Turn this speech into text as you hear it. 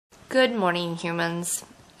Good morning, humans.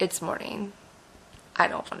 It's morning. I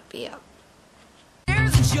don't want to be up.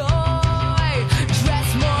 There's a joy,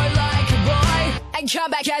 dress more like a boy, and come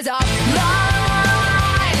back as a line,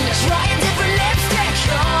 try a different lipstick.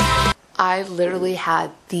 I literally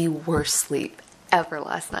had the worst sleep ever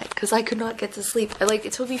last night because I could not get to sleep.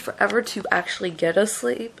 It took me forever to actually get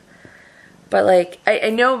asleep. But I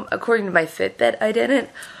know according to my Fitbit I didn't,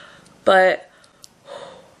 but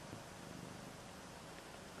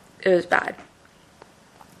it was bad.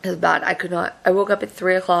 It was bad. I could not. I woke up at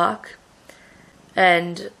 3 o'clock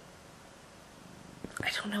and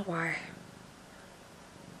I don't know why.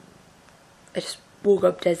 I just woke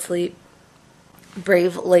up dead sleep.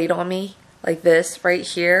 Brave laid on me like this right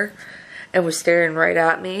here and was staring right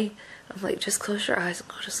at me. I'm like, just close your eyes and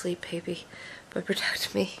go to sleep, baby. But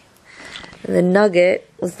protect me. And the Nugget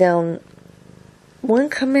was down.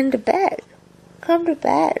 Wouldn't come into bed. Come to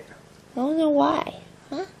bed. I don't know why.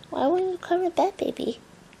 Huh? Why wouldn't you come to bed, baby?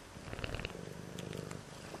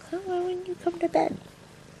 Huh? Why wouldn't you come to bed?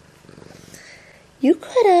 You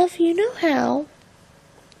could have. You know how.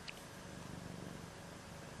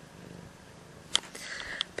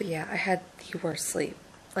 But yeah, I had the worst sleep.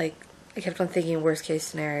 I kept on thinking worst case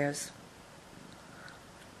scenarios.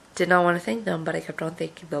 Did not want to think them, but I kept on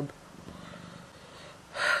thinking them.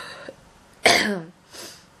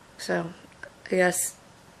 So, I guess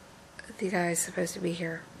the guy's supposed to be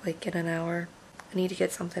here, in an hour. I need to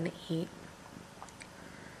get something to eat.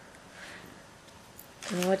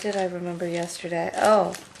 And what did I remember yesterday?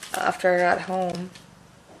 Oh, after I got home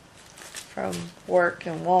from work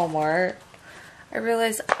in Walmart, I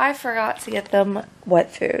realized I forgot to get them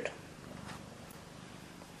wet food.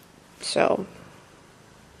 So,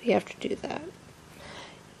 we have to do that.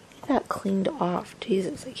 Get that cleaned off.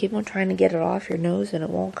 Jesus, I keep on trying to get it off your nose and it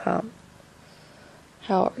won't come.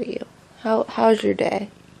 How are you? How's your day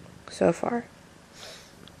so far?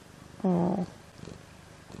 Oh.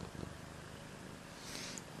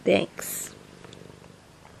 Thanks.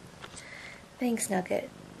 Thanks, Nugget.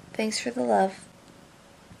 Thanks for the love.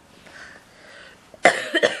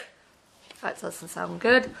 That doesn't sound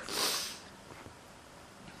good.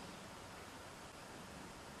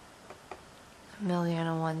 A million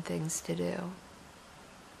and one things to do.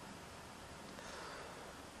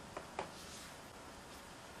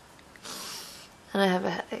 And I have a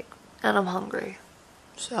headache. And I'm hungry.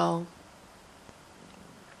 So,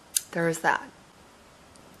 there's that.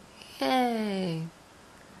 Yay.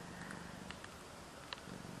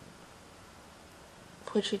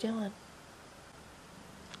 What you doing?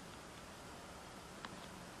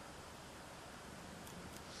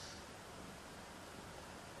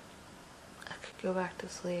 I could go back to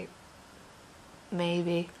sleep.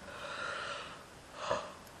 Maybe.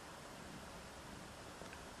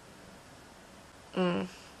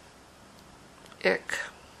 Ick.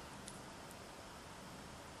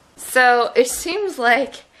 So, it seems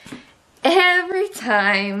like every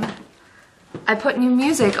time I put new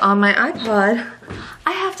music on my iPod,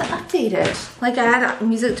 I have to update it. I add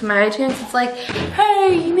music to my iTunes, it's like,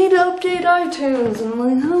 hey, you need to update iTunes. And I'm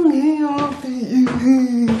like, okay, I'll update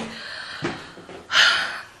it.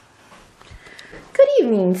 Good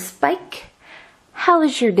evening, Spike. How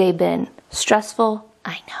has your day been? Stressful?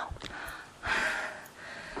 I know.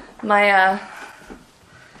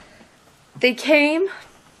 They came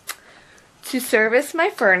to service my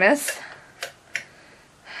furnace.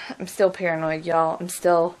 I'm still paranoid, y'all. I'm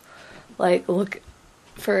still, look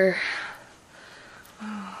for...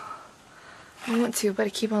 I want to, but I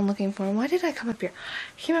keep on looking for him. Why did I come up here?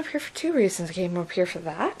 I came up here for two reasons. I came up here for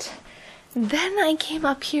that. Then I came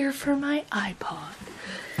up here for my iPod.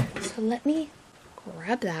 So let me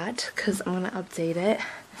grab that, because I'm going to update it.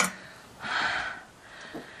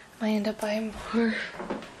 Might end up buying more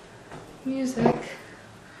music.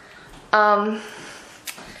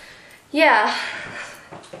 Yeah.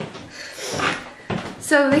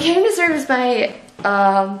 So they came to service my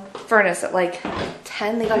furnace at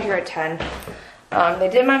 10. They got here at 10. They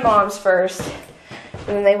did my mom's first, and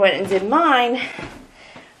then they went and did mine.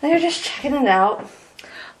 They were just checking it out.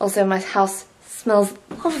 Also, my house smells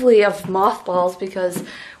lovely of mothballs because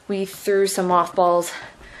we threw some mothballs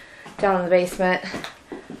down in the basement.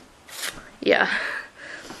 Yeah.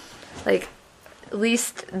 At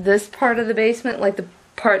least this part of the basement, the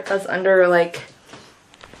part that's under,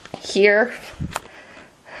 here,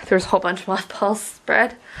 there's a whole bunch of mothballs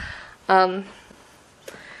spread.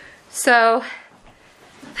 So,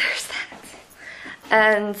 there's that.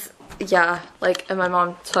 And, yeah, and my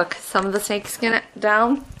mom took some of the snake skin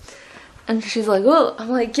down, and she's like, oh, I'm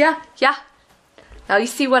like, yeah. Now you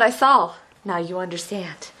see what I saw. Now you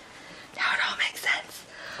understand. Now it all makes sense.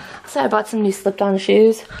 So I bought some new slipped-on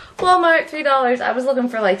shoes. Walmart, $3. I was looking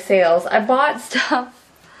for like sales. I bought stuff.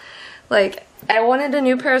 Like, I wanted a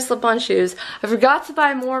new pair of slip-on shoes. I forgot to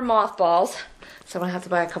buy more mothballs. So I'm gonna have to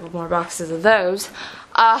buy a couple more boxes of those.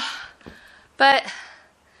 But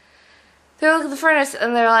they look at the furnace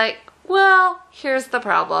and they're like, well, here's the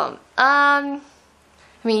problem. I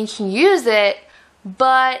mean, you can use it,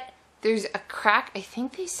 but there's a crack, I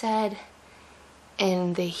think they said,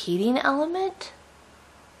 in the heating element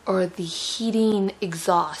or the heating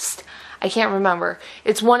exhaust. I can't remember.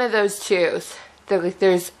 It's one of those two.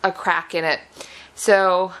 There's a crack in it.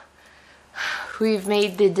 So we've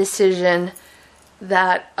made the decision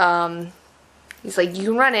that he's like, you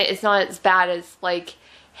can run it. It's not as bad as like,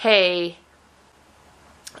 hey,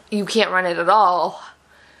 you can't run it at all,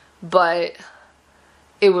 but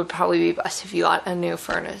it would probably be best if you got a new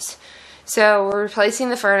furnace. So we're replacing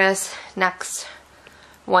the furnace next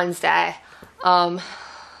Wednesday.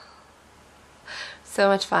 So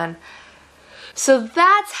much fun. So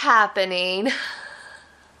that's happening.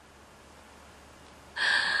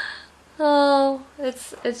 Oh,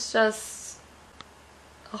 it's just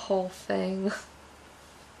a whole thing.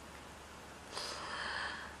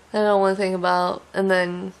 I don't want to think about. And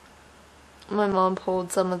then my mom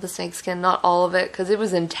pulled some of the snakeskin, not all of it, because it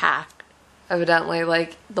was intact, evidently,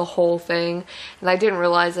 like the whole thing. And I didn't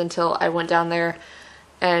realize until I went down there,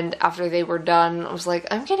 and after they were done, I was like,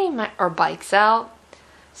 I'm getting our bikes out,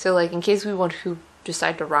 so like in case we want to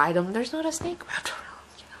decide to ride them, there's not a snake wrapped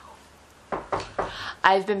around, you know.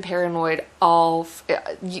 I've been paranoid all.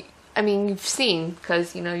 I mean, you've seen,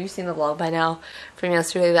 because you know you've seen the vlog by now from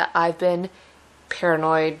yesterday, that I've been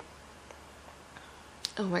paranoid.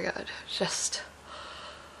 Oh my god, just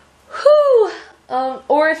whoo.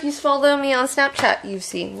 Or if you follow me on Snapchat, you've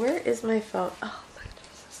seen. Where is my phone? Oh my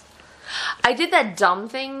Jesus. I did that dumb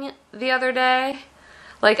thing the other day.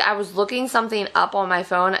 Like, I was looking something up on my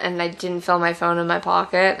phone and I didn't feel my phone in my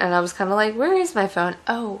pocket, and I was kind of like, where is my phone?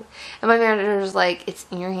 Oh. And my manager was like, it's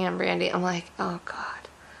in your hand, Brandy. I'm like, oh god.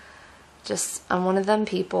 Just, I'm one of them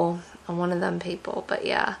people. I'm one of them people. But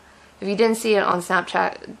yeah, if you didn't see it on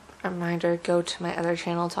Snapchat, a reminder, go to my other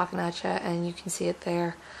channel, Talking At Ya, and you can see it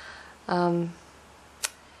there.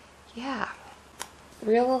 Yeah,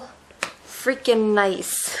 real freaking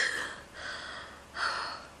nice.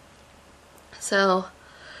 So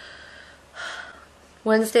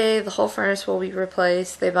Wednesday, the whole furnace will be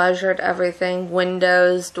replaced. They measured everything,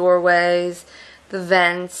 windows, doorways, the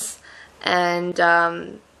vents, and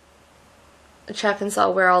check and saw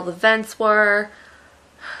where all the vents were.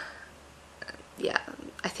 Yeah,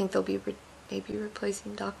 I think they'll be maybe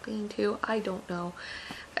replacing ducting too. I don't know.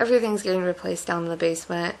 Everything's getting replaced down in the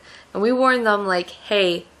basement. And we warned them, like,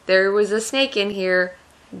 hey, there was a snake in here.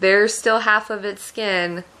 There's still half of its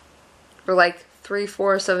skin, or like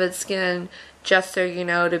 3/4 of its skin, just so you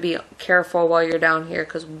know to be careful while you're down here,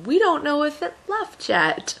 because we don't know if it left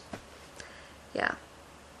yet. Yeah.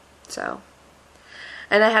 So.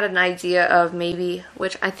 And I had an idea of maybe,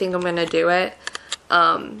 which I think I'm going to do it,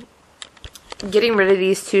 getting rid of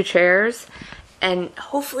these two chairs, and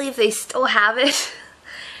hopefully if they still have it,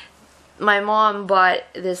 my mom bought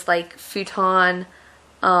this like futon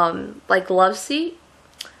like love seat,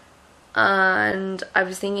 and I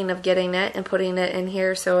was thinking of getting it and putting it in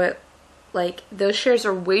here, so it, like, those chairs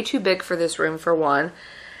are way too big for this room for one,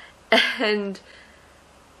 and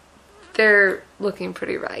they're looking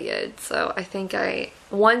pretty ragged, so I think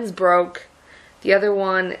one's broke. The other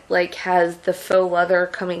one, like, has the faux leather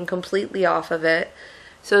coming completely off of it.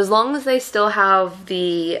 So as long as they still have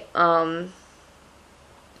the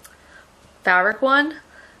fabric one,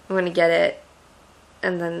 I'm going to get it.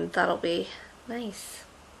 And then that'll be nice.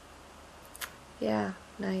 Yeah,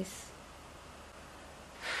 nice.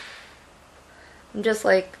 I'm just,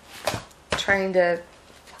 like, trying to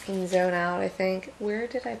fucking zone out, I think. Where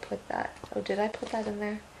did I put that? Oh, did I put that in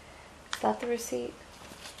there? Is that the receipt?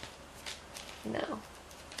 No.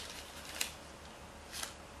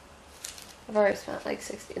 I've already spent like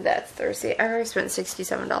that's the receipt. I already spent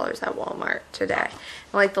 $67 at Walmart today.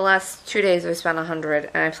 And like the last 2 days I spent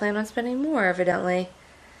 $100, and I plan on spending more evidently,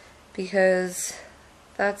 because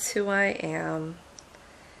that's who I am.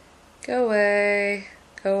 Go away.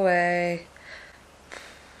 Go away.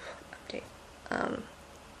 Update.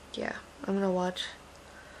 Yeah, I'm gonna watch.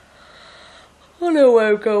 I don't know what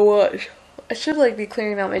I'm gonna watch. I should like be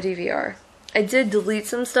clearing out my DVR. I did delete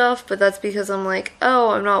some stuff, but that's because I'm like, oh,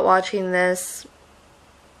 I'm not watching this.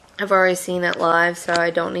 I've already seen it live, so I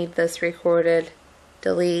don't need this recorded.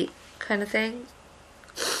 Delete kind of thing.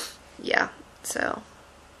 Yeah, so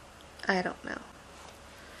I don't know.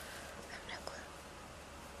 I have no clue.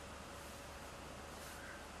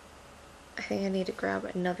 I think I need to grab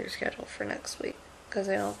another schedule for next week because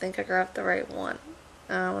I don't think I grabbed the right one.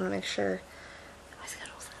 I want to make sure that my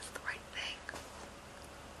schedule says the right thing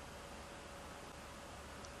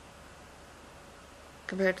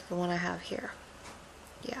compared to the one I have here.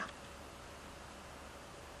 Yeah.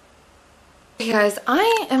 Hey guys,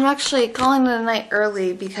 I am actually calling it a night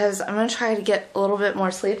early because I'm going to try to get a little bit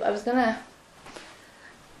more sleep. I was going to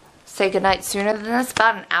say goodnight sooner than this,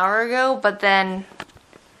 about an hour ago, but then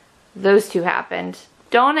those two happened.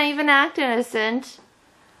 Don't even act innocent.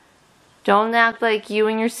 Don't act like you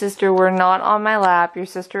and your sister were not on my lap. Your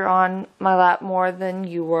sister on my lap more than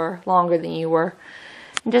you were, longer than you were.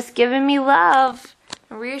 And just giving me love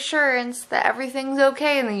and reassurance that everything's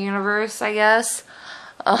okay in the universe, I guess.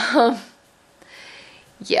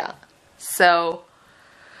 Yeah, so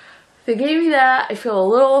they gave me that. I feel a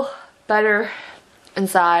little better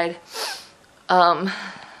inside. Yeah,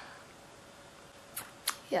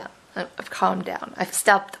 I've calmed down. I've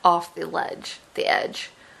stepped off the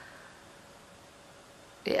edge.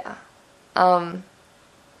 Yeah.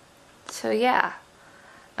 So yeah,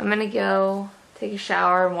 I'm gonna go take a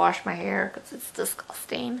shower and wash my hair because it's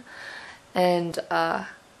disgusting, and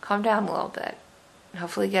calm down a little bit.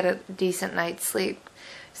 Hopefully get a decent night's sleep.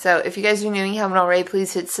 So if you guys are new and you haven't already,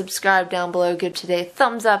 please hit subscribe down below. Give today a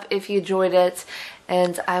thumbs up if you enjoyed it.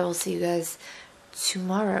 And I will see you guys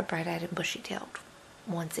tomorrow, bright-eyed and bushy-tailed,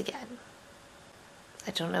 once again.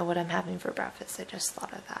 I don't know what I'm having for breakfast. I just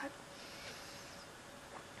thought of that.